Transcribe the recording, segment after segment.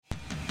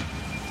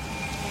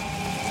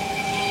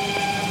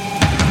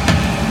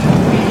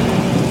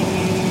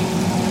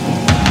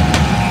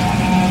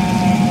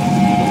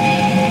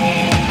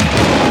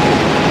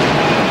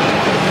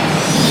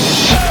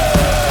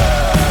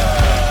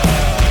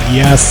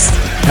Yes,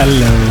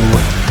 hello.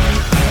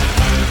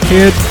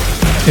 It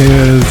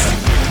is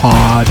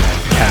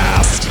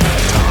podcast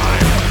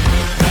time.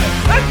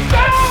 Let's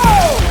go!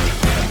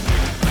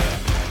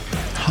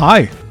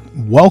 Hi,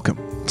 welcome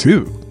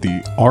to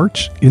the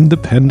Arch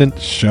Independent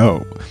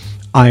Show.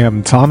 I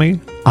am Tommy.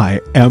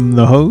 I am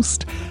the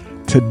host.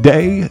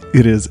 Today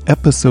it is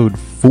episode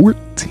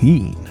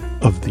 14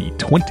 of the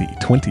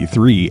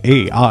 2023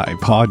 AI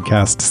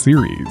podcast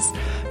series.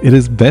 It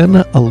has been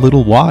a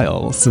little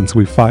while since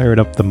we fired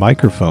up the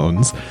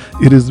microphones.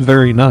 It is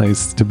very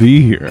nice to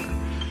be here.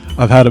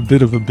 I've had a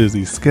bit of a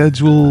busy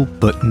schedule,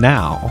 but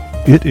now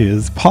it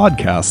is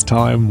podcast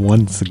time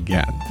once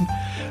again.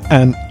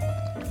 And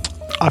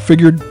I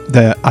figured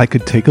that I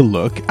could take a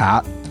look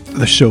at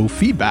the show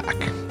feedback,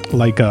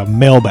 like a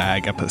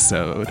mailbag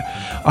episode.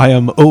 I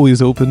am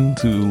always open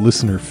to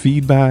listener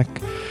feedback,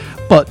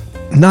 but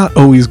not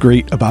always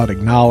great about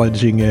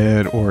acknowledging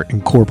it or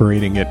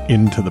incorporating it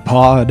into the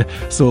pod.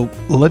 So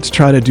let's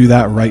try to do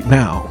that right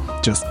now.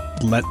 Just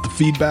let the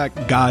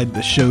feedback guide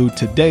the show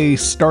today,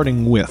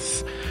 starting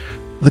with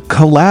the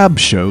collab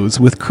shows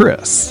with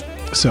Chris.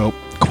 So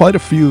quite a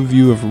few of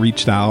you have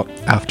reached out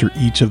after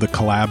each of the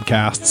collab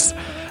casts,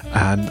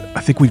 and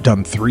I think we've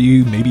done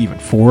 3, maybe even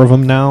 4 of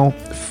them now.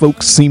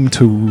 Folks seem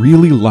to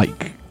really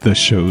like the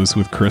shows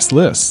with Chris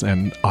Liss,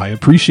 and I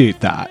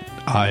appreciate that.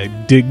 I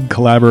dig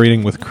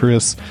collaborating with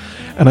Chris,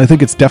 and I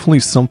think it's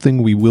definitely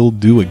something we will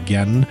do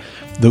again.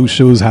 Those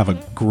shows have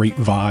a great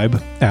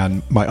vibe,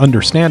 and my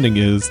understanding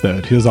is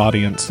that his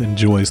audience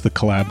enjoys the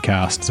collab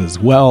casts as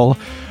well.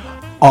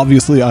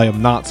 Obviously, I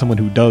am not someone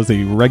who does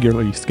a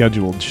regularly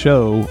scheduled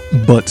show,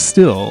 but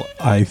still,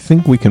 I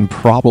think we can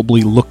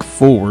probably look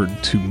forward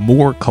to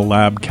more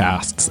collab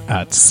casts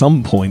at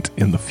some point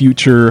in the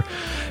future,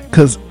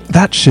 because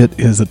that shit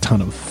is a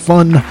ton of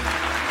fun.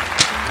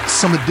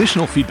 Some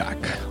additional feedback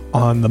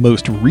on the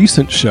most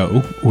recent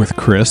show with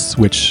Chris,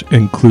 which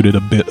included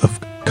a bit of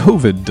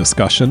COVID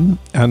discussion,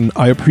 and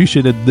I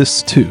appreciated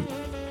this too.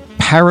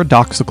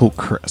 Paradoxical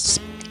Chris.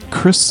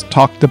 Chris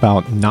talked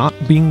about not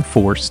being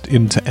forced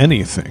into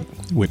anything,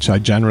 which I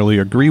generally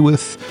agree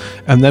with,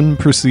 and then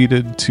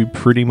proceeded to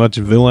pretty much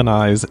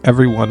villainize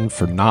everyone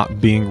for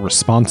not being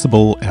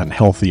responsible and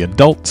healthy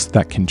adults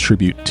that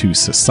contribute to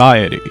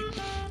society.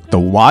 The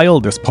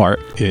wildest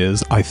part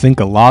is I think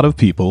a lot of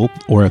people,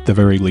 or at the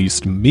very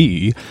least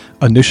me,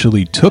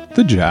 initially took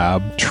the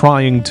jab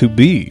trying to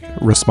be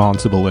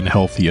responsible and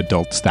healthy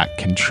adults that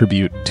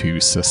contribute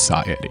to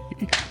society.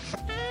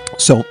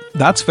 So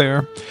that's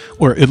fair,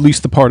 or at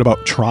least the part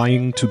about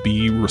trying to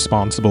be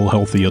responsible,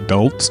 healthy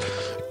adults.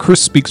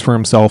 Chris speaks for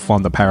himself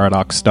on the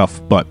paradox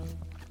stuff, but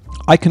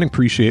I can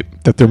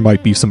appreciate that there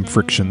might be some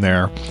friction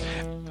there.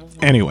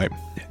 Anyway,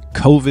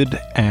 COVID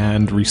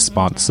and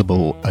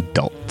responsible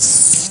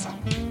adults.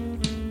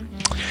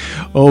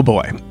 Oh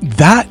boy,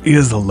 that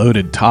is a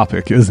loaded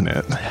topic, isn't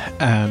it?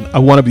 And I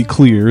want to be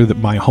clear that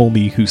my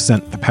homie who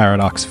sent the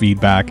paradox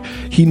feedback,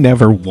 he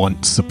never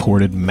once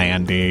supported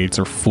mandates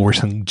or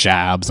forcing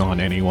jabs on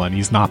anyone.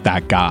 He's not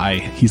that guy.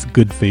 He's a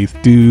good faith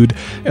dude,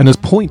 and his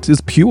point is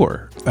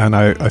pure. And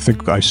I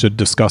think I should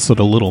discuss it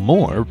a little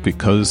more,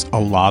 because a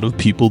lot of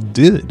people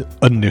did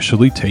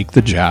initially take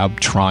the jab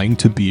trying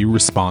to be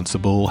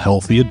responsible,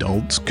 healthy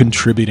adults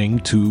contributing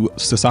to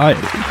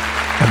society.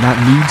 And that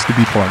needs to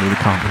be part of the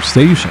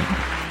conversation.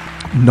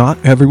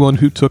 Not everyone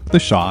who took the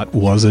shot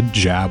was a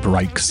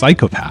jab-like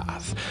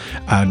psychopath.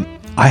 And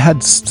I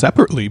had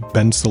separately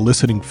been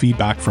soliciting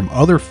feedback from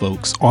other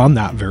folks on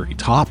that very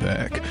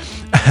topic.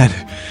 And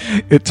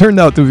it turned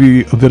out to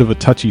be a bit of a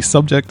touchy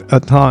subject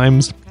at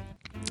times,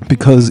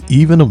 because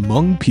even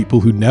among people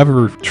who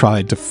never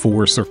tried to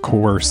force or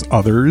coerce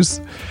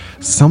others,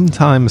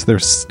 sometimes there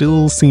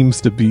still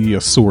seems to be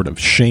a sort of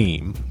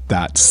shame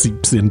that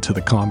seeps into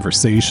the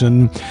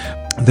conversation.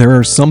 There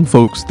are some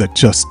folks that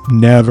just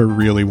never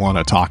really want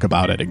to talk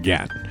about it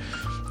again.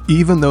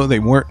 Even though they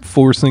weren't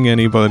forcing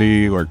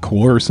anybody or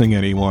coercing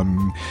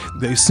anyone,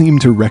 they seem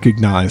to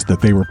recognize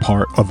that they were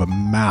part of a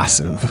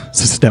massive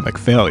systemic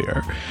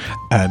failure.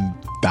 And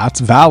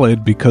that's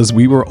valid because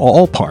we were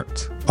all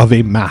part of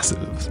a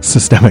massive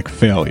systemic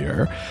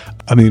failure.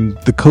 I mean,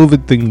 the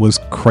COVID thing was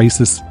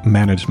crisis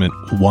management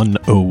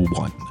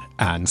 101,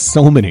 and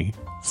so many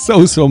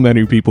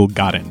people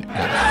got an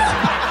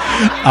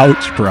F.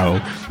 Ouch, bro.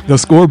 The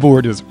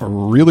scoreboard is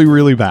really,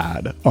 really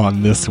bad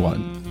on this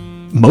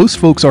one. Most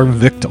folks are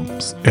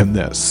victims in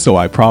this, so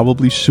I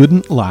probably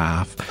shouldn't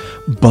laugh,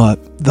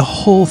 but the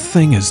whole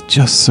thing is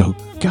just so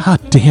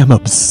goddamn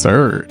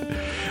absurd.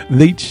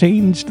 They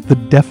changed the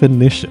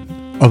definition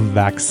of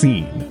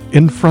vaccine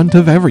in front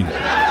of everyone.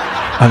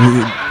 I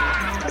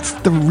mean, it's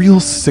the real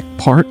sick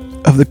part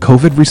of the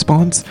COVID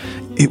response.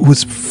 It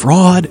was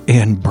fraud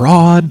and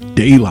broad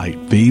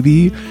daylight,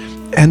 baby.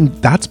 And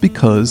that's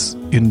because,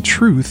 in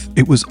truth,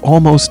 it was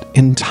almost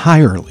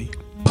entirely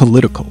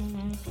political.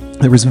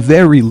 There was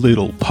very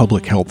little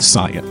public health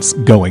science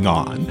going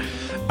on.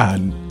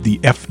 And the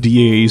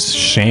FDA's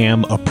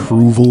sham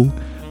approval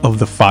of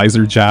the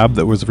Pfizer jab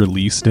that was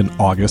released in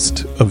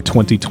August of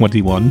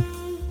 2021,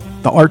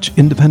 the Arch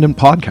Independent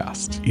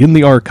podcast in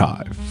the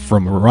archive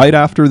from right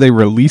after they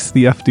released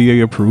the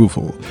FDA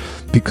approval,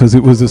 because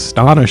it was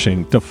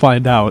astonishing to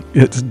find out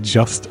it's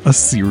just a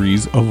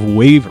series of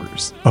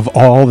waivers of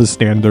all the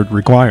standard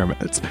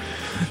requirements.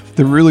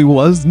 There really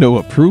was no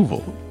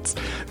approval,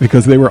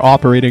 because they were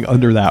operating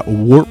under that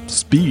warp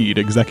speed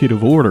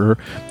executive order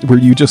where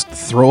you just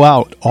throw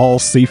out all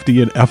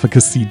safety and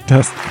efficacy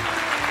testing.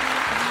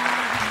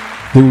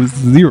 There was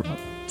zero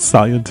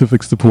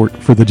scientific support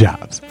for the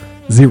jabs.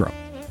 Zero.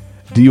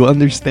 Do you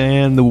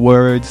understand the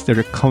words that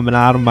are coming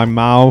out of my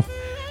mouth?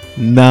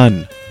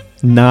 None.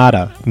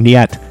 Nada.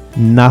 Niet.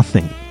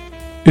 Nothing.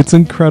 It's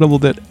incredible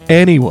that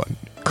anyone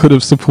could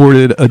have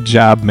supported a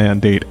jab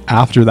mandate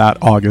after that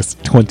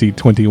August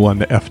 2021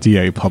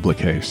 FDA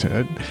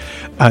publication.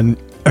 And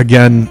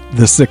again,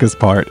 the sickest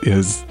part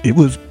is it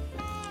was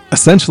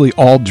essentially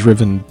all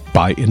driven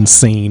by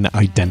insane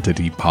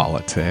identity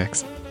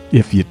politics.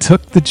 If you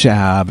took the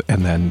jab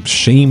and then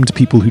shamed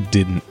people who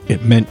didn't,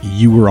 it meant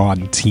you were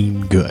on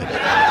team good.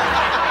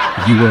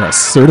 You were a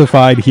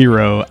certified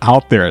hero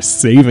out there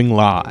saving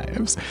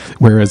lives.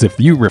 Whereas if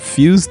you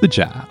refused the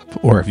jab,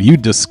 or if you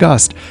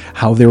discussed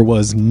how there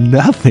was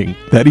nothing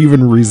that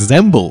even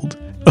resembled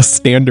a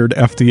standard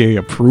FDA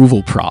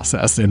approval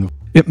process, and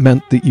it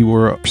meant that you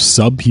were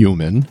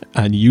subhuman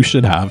and you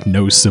should have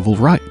no civil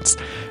rights.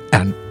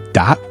 And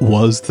that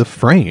was the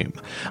frame.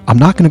 I'm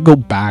not going to go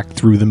back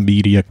through the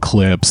media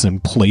clips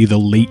and play the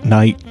late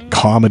night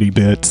comedy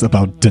bits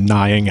about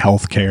denying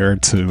healthcare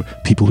to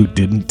people who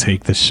didn't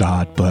take the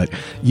shot, but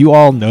you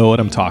all know what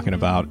I'm talking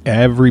about.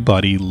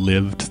 Everybody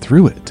lived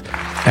through it.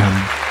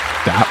 And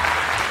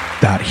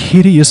that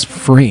hideous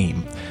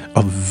frame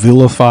of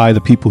vilify the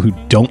people who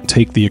don't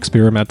take the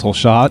experimental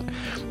shot,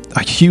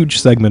 a huge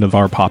segment of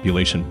our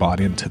population bought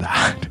into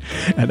that.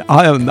 And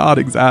I am not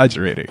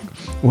exaggerating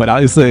when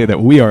I say that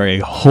we are a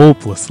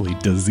hopelessly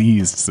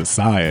diseased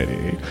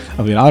society.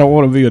 I mean, I don't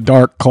want to be a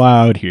dark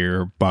cloud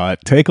here, but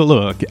take a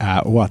look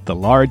at what the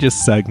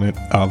largest segment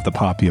of the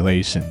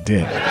population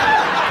did.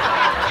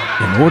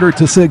 In order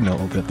to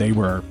signal that they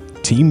were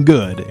team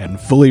good and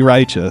fully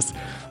righteous,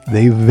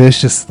 they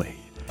viciously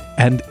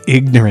and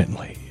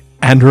ignorantly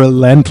and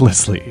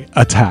relentlessly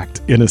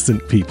attacked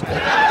innocent people.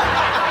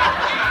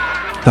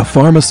 The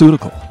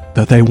pharmaceutical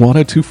that they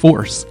wanted to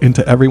force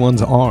into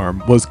everyone's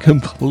arm was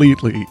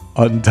completely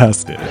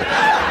untested.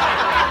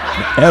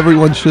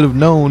 Everyone should have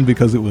known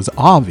because it was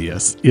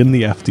obvious in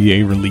the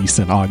FDA release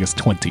in August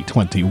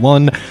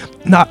 2021.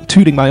 Not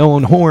tooting my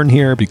own horn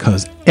here,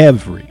 because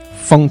every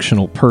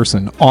functional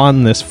person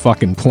on this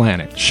fucking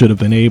planet should have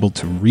been able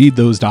to read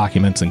those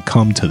documents and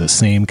come to the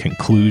same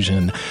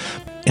conclusion.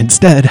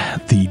 Instead,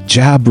 the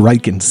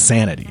jab-like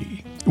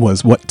insanity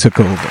was what took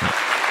over.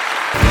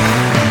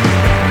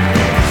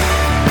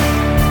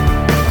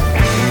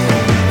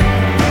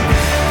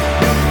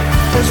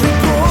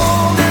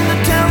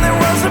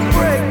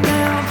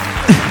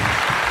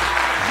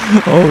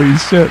 Holy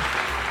shit.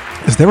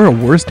 Is there a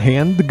worst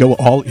hand to go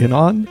all in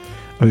on?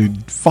 I mean,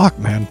 fuck,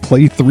 man.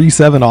 Play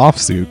 3-7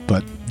 offsuit,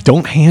 but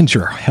don't hand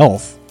your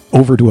health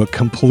over to a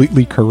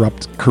completely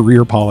corrupt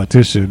career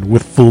politician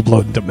with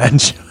full-blown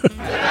dementia.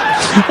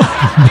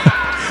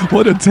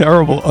 What a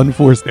terrible,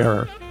 unforced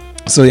error.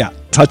 So yeah,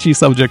 touchy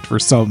subject for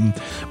some,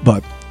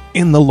 but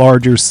in the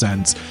larger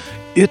sense,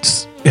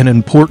 it's an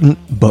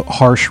important but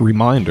harsh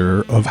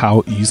reminder of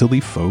how easily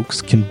folks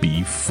can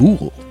be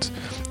fooled.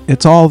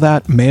 It's all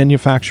that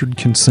manufactured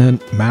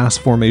consent, mass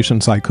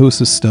formation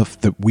psychosis stuff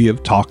that we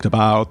have talked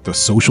about, the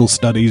social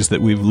studies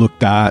that we've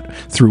looked at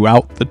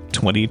throughout the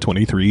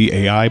 2023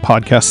 AI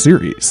podcast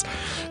series.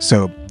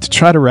 So to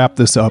try to wrap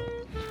this up,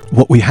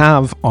 what we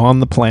have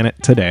on the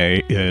planet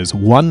today is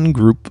one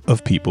group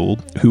of people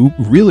who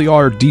really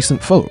are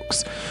decent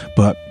folks,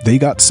 but they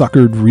got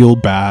suckered real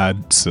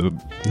bad, so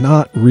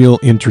not real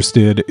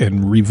interested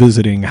in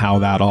revisiting how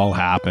that all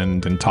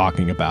happened and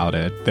talking about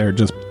it. They're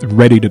just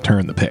ready to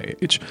turn the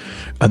page.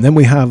 And then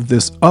we have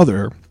this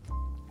other,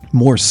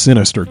 more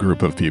sinister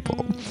group of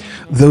people,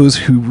 those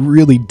who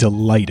really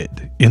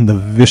delighted in the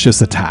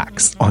vicious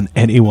attacks on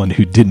anyone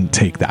who didn't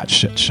take that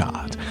shit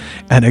shot.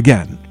 And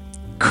again,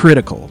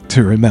 critical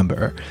to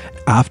remember,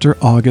 after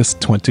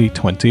August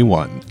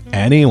 2021,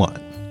 anyone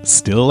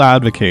still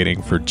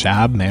advocating for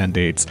jab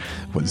mandates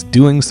was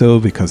doing so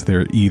because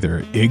they're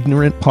either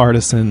ignorant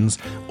partisans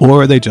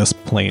or they just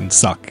plain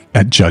suck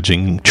at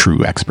judging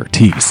true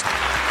expertise.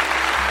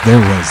 There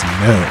was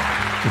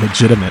no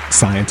legitimate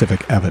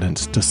scientific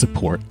evidence to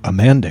support a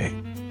mandate.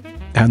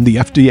 And the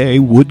FDA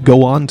would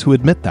go on to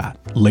admit that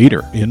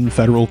later in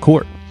federal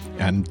court.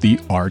 And the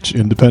Arch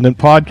Independent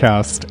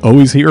podcast,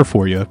 always here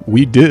for you.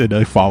 We did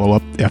a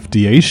follow-up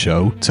FDA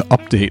show to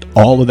update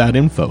all of that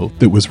info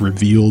that was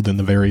revealed in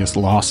the various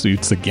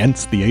lawsuits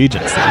against the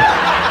agency.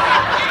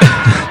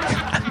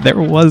 There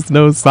was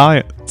no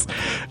science.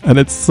 And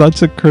it's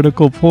such a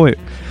critical point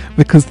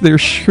because there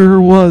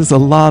sure was a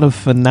lot of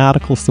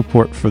fanatical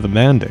support for the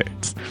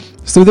mandates.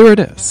 So there it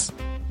is,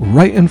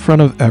 right in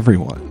front of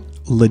everyone.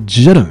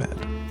 Legitimate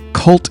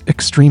cult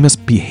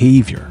extremist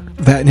behavior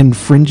that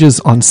infringes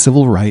on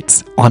civil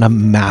rights on a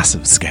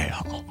massive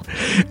scale.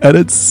 And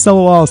it's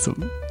so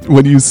awesome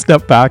when you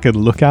step back and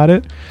look at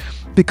it,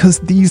 because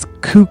these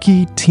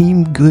kooky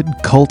Team Good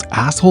cult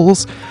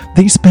assholes,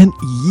 they spent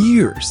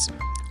years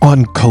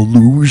on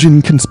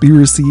collusion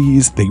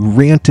conspiracies. They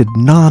ranted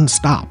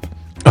nonstop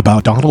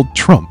about Donald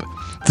Trump,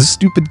 the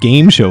stupid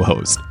game show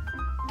host.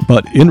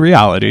 But in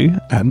reality,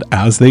 and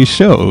as they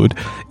showed,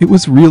 it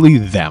was really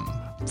them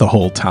the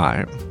whole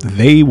time.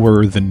 They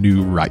were the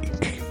new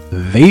Reich.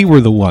 They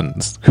were the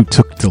ones who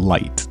took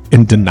delight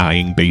in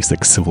denying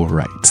basic civil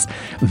rights.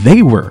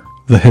 They were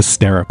the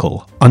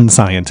hysterical,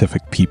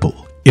 unscientific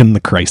people in the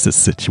crisis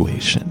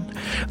situation.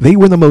 They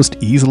were the most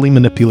easily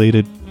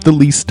manipulated, the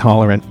least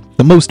tolerant,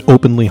 the most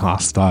openly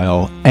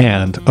hostile,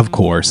 and, of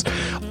course,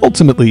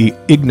 ultimately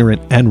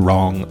ignorant and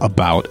wrong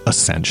about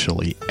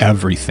essentially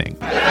everything.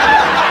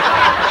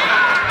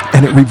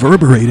 And it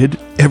reverberated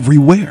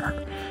everywhere.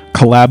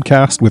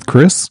 Collabcast with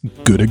Chris,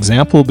 good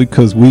example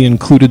because we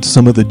included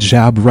some of the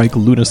jab-reich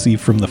lunacy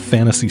from the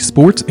fantasy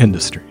sports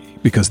industry,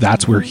 because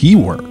that's where he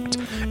worked.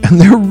 And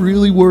there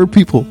really were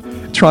people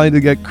trying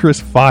to get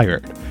Chris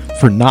fired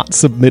for not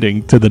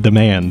submitting to the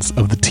demands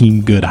of the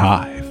Team Good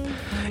hive.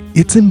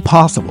 It's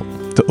impossible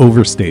to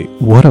overstate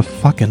what a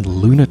fucking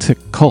lunatic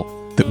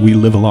cult that we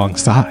live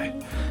alongside.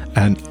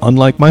 And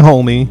unlike my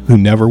homie, who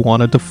never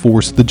wanted to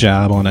force the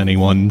jab on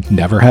anyone,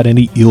 never had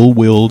any ill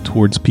will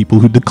towards people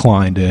who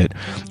declined it,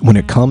 when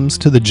it comes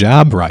to the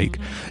jab Reich,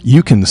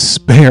 you can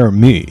spare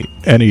me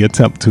any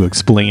attempt to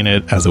explain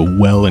it as a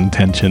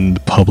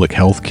well-intentioned public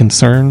health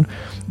concern.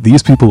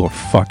 These people are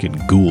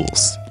fucking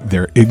ghouls.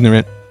 They're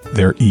ignorant,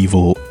 they're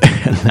evil,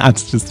 and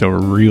that's just a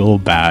real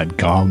bad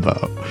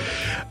combo.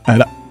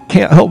 And I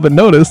can't help but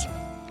notice,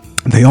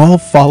 they all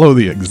follow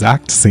the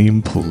exact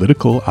same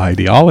political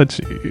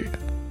ideology.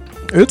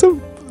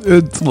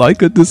 It's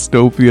like a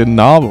dystopian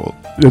novel.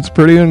 It's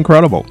pretty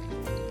incredible.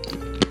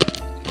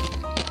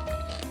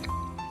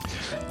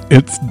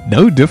 It's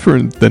no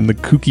different than the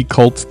kooky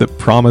cults that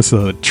promise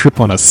a trip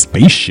on a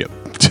spaceship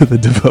to the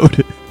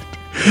devoted.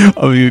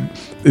 I mean,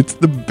 it's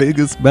the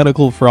biggest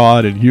medical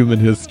fraud in human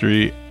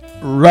history,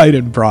 right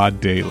in broad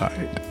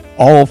daylight,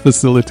 all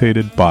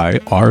facilitated by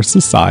our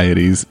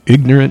society's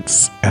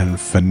ignorance and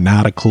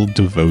fanatical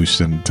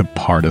devotion to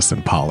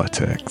partisan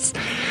politics.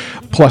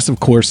 Plus, of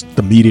course,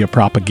 the media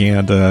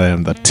propaganda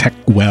and the tech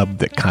web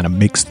that kind of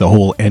makes the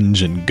whole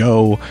engine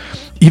go.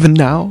 Even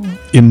now,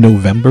 in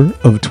November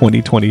of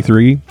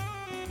 2023,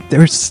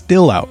 they're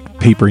still out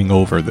papering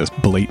over this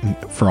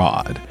blatant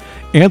fraud.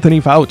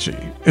 Anthony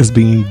Fauci is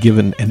being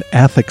given an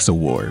ethics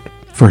award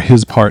for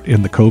his part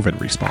in the COVID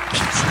response.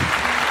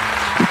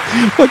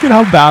 Look at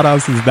how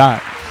badass is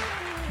that.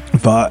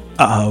 But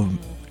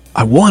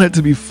I want it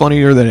to be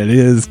funnier than it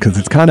is, because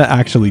it's kind of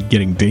actually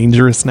getting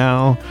dangerous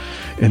now.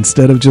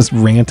 Instead of just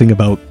ranting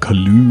about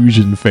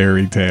collusion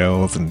fairy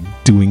tales and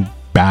doing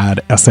bad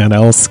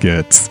SNL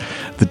skits,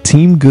 the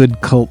Team Good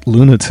cult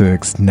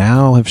lunatics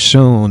now have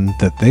shown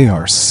that they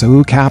are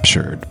so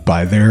captured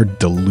by their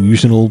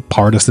delusional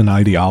partisan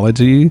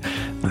ideology,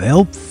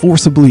 they'll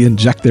forcibly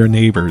inject their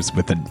neighbors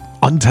with an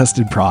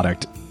untested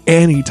product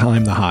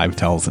anytime the hive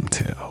tells them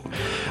to.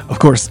 Of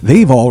course,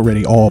 they've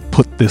already all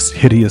put this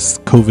hideous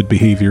COVID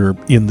behavior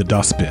in the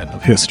dustbin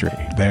of history.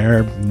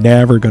 They're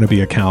never going to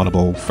be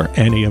accountable for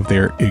any of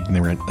their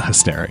ignorant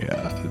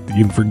hysteria.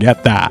 You can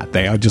forget that.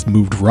 They just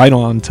moved right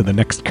on to the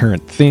next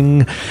current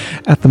thing.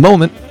 At the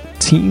moment,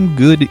 Team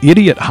Good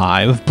Idiot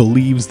Hive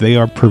believes they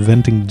are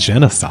preventing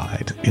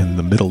genocide in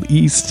the Middle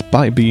East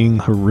by being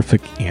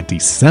horrific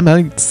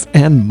anti-Semites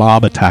and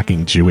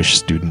mob-attacking Jewish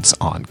students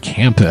on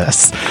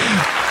campus.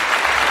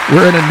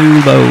 We're in a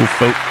new low,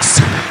 folks.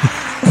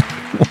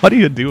 What do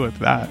you do with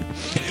that?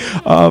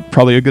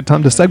 Probably a good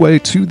time to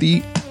segue to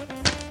the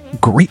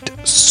great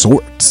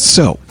sorts.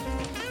 So,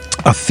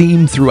 a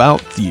theme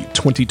throughout the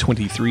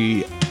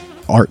 2023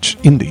 Arch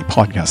Indie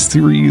podcast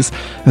series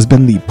has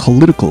been the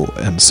political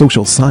and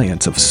social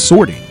science of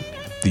sorting,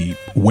 the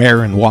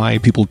where and why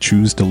people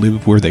choose to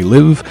live where they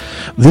live.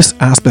 This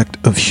aspect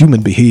of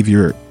human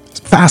behavior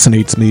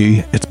fascinates me.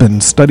 It's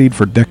been studied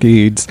for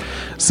decades,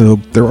 so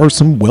there are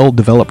some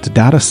well-developed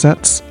data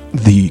sets.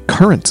 The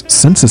current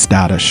census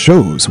data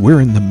shows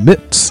we're in the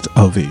midst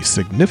of a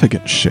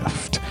significant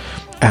shift,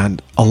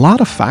 and a lot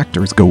of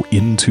factors go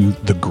into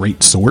the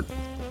great sort,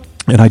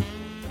 and I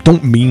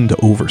don't mean to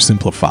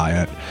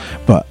oversimplify it,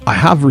 but I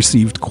have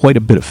received quite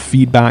a bit of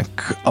feedback,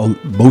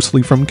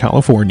 mostly from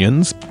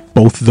Californians,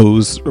 both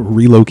those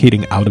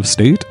relocating out of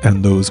state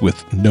and those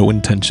with no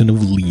intention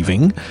of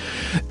leaving.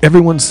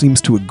 Everyone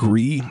seems to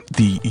agree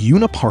the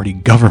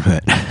uniparty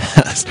government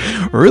has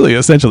really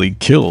essentially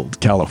killed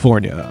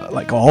California.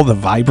 Like all the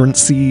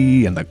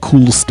vibrancy and the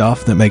cool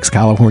stuff that makes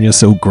California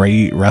so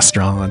great,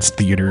 restaurants,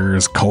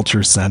 theaters,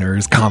 culture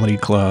centers, comedy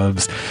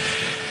clubs,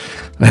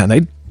 man,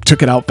 they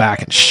took it out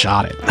back and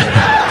shot it.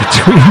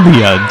 Between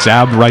the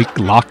jab-reich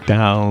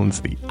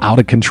lockdowns, the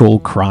out-of-control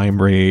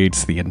crime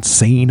rates, the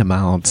insane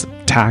amounts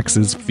of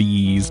taxes,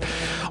 fees,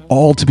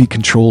 all to be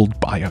controlled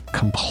by a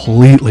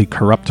completely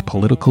corrupt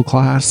political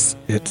class,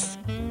 it's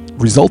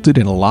resulted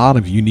in a lot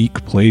of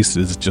unique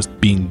places just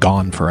being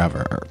gone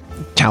forever.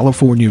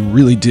 California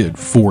really did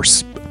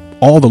force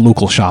all the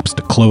local shops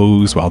to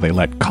close while they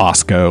let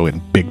Costco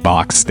and big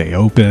box stay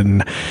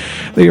open.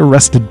 They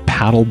arrested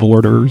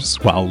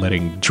paddleboarders while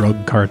letting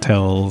drug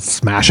cartels,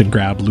 smash and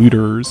grab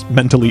looters,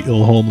 mentally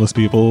ill homeless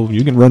people.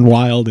 You can run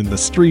wild in the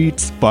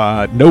streets,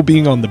 but no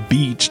being on the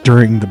beach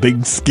during the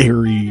big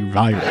scary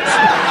virus.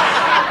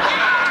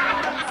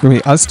 For me,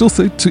 I still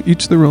say to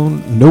each their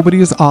own.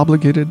 Nobody is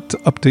obligated to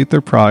update their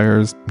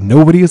priors.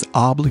 Nobody is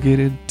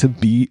obligated to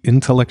be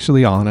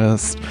intellectually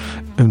honest.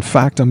 In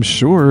fact, I'm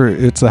sure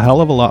it's a hell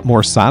of a lot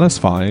more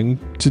satisfying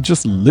to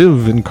just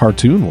live in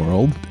cartoon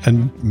world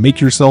and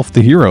make yourself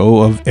the hero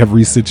of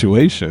every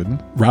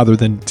situation rather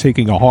than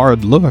taking a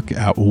hard look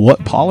at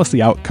what policy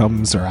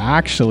outcomes are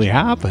actually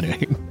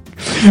happening.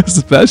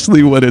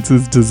 Especially when it's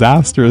as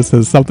disastrous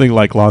as something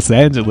like Los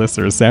Angeles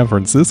or San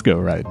Francisco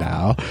right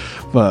now.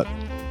 But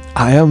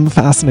I am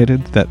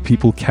fascinated that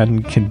people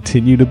can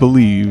continue to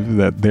believe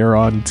that they're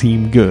on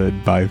team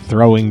good by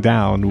throwing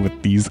down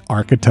with these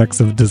architects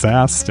of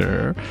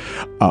disaster.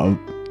 I'm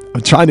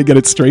trying to get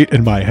it straight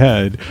in my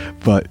head,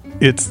 but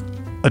it's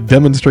a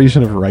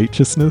demonstration of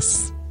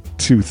righteousness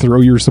to throw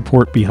your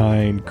support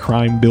behind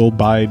crime Bill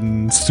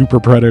Biden,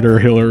 super predator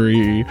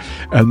Hillary,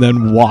 and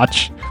then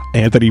watch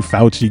Anthony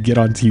Fauci get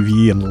on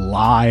TV and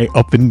lie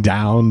up and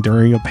down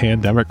during a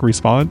pandemic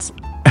response,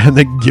 and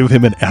then give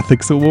him an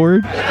ethics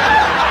award.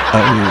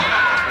 I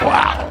mean,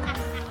 wow.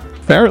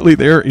 Apparently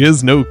there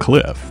is no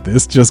cliff.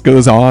 This just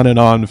goes on and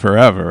on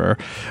forever.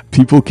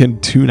 People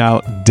can tune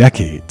out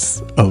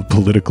decades of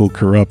political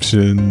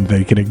corruption.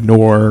 They can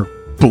ignore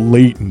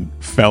blatant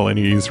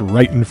felonies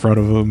right in front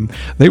of them.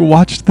 They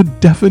watched the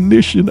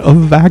definition of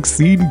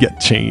vaccine get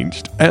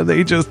changed, and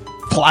they just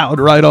plowed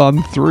right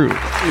on through.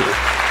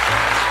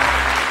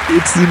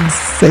 It's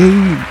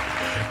insane.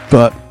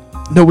 But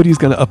nobody's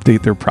going to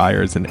update their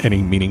priors in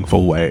any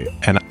meaningful way,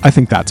 and I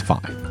think that's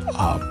fine.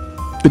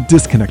 The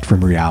disconnect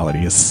from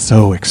reality is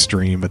so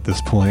extreme at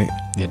this point.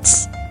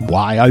 It's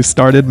why I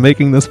started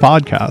making this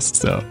podcast,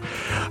 so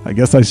I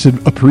guess I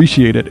should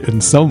appreciate it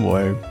in some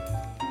way.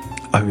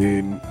 I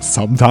mean,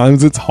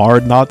 sometimes it's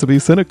hard not to be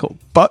cynical,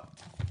 but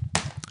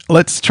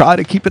let's try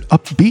to keep it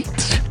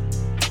upbeat.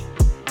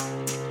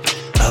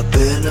 I've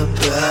been a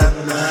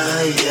bad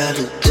man, yeah,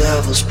 the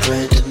devil's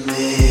prayed to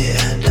me,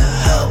 and I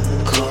help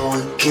him go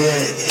and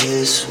get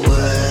his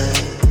way.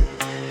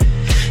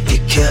 You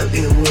kept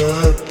your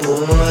word,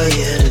 boy,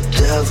 yeah, the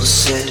devil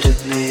said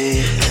to me,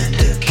 and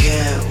I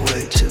can't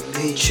wait to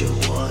meet you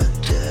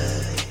one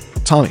day.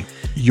 Tommy,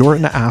 you're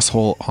an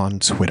asshole on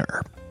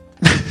Twitter.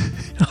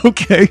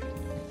 Okay.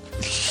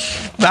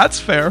 That's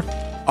fair.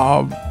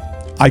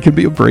 I could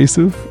be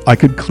abrasive. I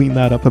could clean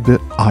that up a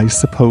bit, I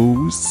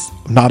suppose.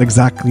 Not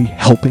exactly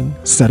helping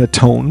set a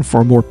tone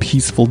for a more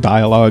peaceful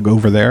dialogue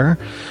over there,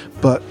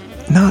 but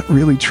not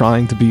really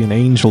trying to be an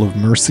angel of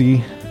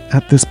mercy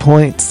at this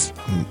point.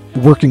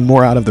 I'm working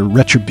more out of the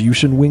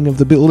retribution wing of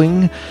the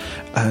building,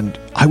 and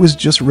I was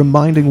just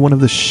reminding one of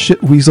the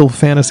shitweasel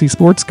fantasy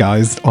sports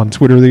guys on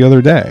Twitter the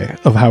other day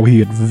of how he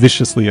had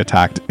viciously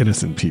attacked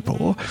innocent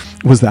people.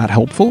 Was that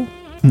helpful?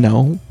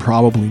 No,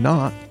 probably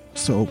not.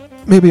 So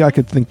maybe I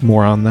could think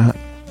more on that.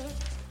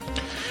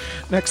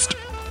 Next,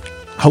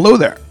 hello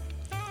there.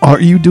 Are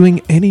you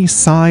doing any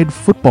side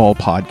football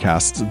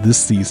podcasts this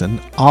season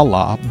a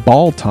la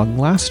Ball Tongue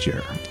last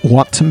year?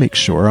 Want to make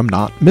sure I'm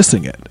not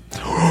missing it.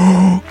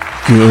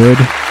 Good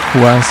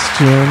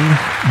question.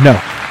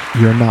 No,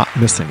 you're not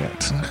missing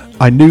it.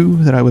 I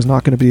knew that I was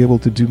not going to be able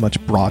to do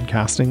much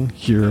broadcasting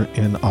here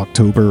in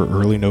October,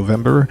 early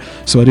November,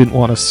 so I didn't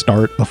want to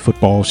start a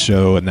football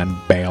show and then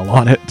bail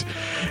on it.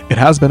 It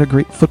has been a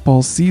great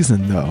football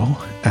season, though,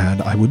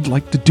 and I would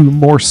like to do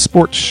more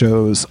sports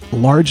shows,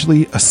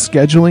 largely a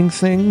scheduling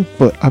thing,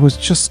 but I was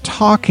just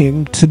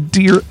talking to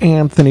dear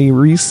Anthony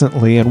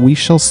recently, and we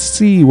shall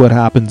see what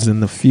happens in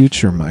the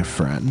future, my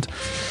friend.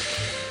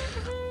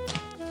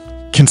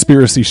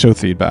 Conspiracy show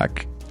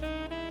feedback.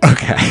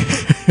 Okay,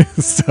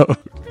 so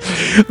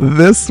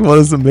this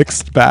was a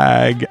mixed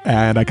bag,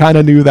 and I kind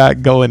of knew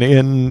that going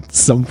in.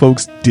 Some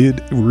folks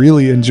did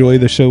really enjoy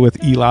the show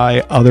with Eli.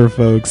 Other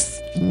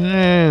folks,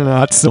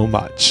 not so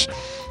much.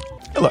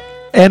 Look,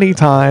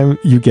 anytime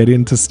you get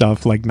into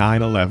stuff like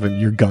 9/11,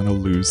 you're gonna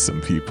lose some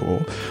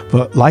people.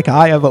 But like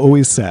I have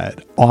always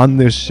said on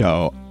this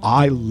show,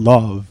 I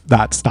love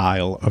that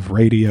style of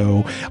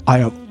radio. I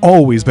have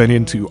always been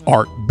into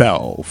Art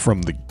Bell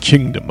from the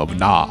Kingdom of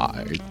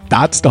Nye.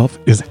 That stuff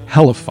is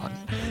hella fun.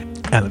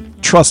 And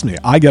trust me,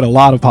 I get a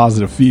lot of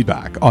positive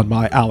feedback on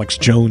my Alex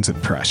Jones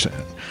impression.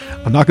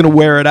 I'm not going to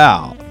wear it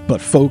out, but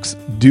folks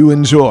do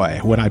enjoy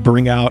when I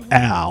bring out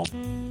Al.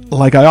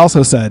 Like I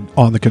also said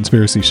on the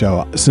Conspiracy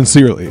Show,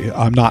 sincerely,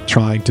 I'm not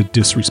trying to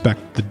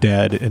disrespect the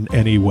dead in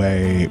any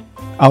way.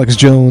 Alex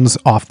Jones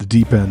off the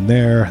deep end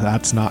there,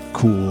 that's not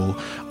cool.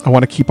 I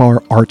want to keep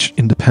our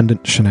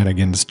arch-independent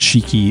shenanigans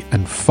cheeky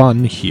and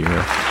fun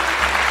here.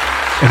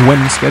 And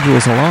when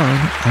schedules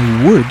align,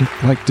 I would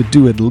like to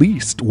do at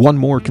least one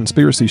more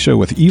Conspiracy Show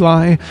with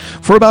Eli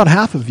for about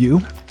half of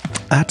you.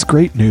 that's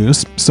great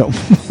news. So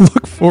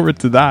look forward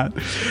to that.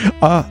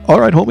 All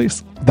right,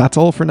 homies, that's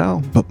all for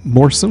now, but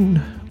more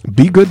soon.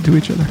 Be good to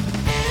each other.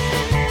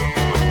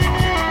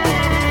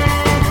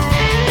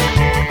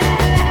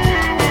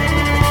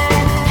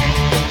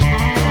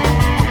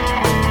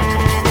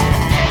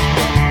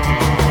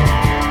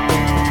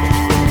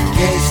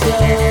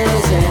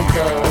 Gangsters and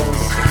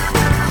thugs,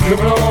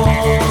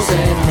 criminals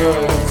and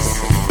hoods.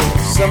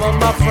 Some of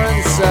my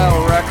friends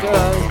sell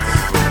records,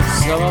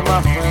 some of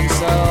my friends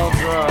sell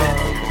drugs.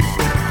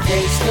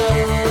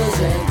 Gangsters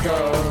and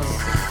thugs,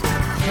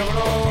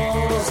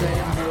 criminals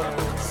and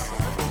hoods.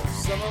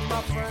 Some of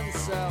my friends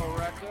sell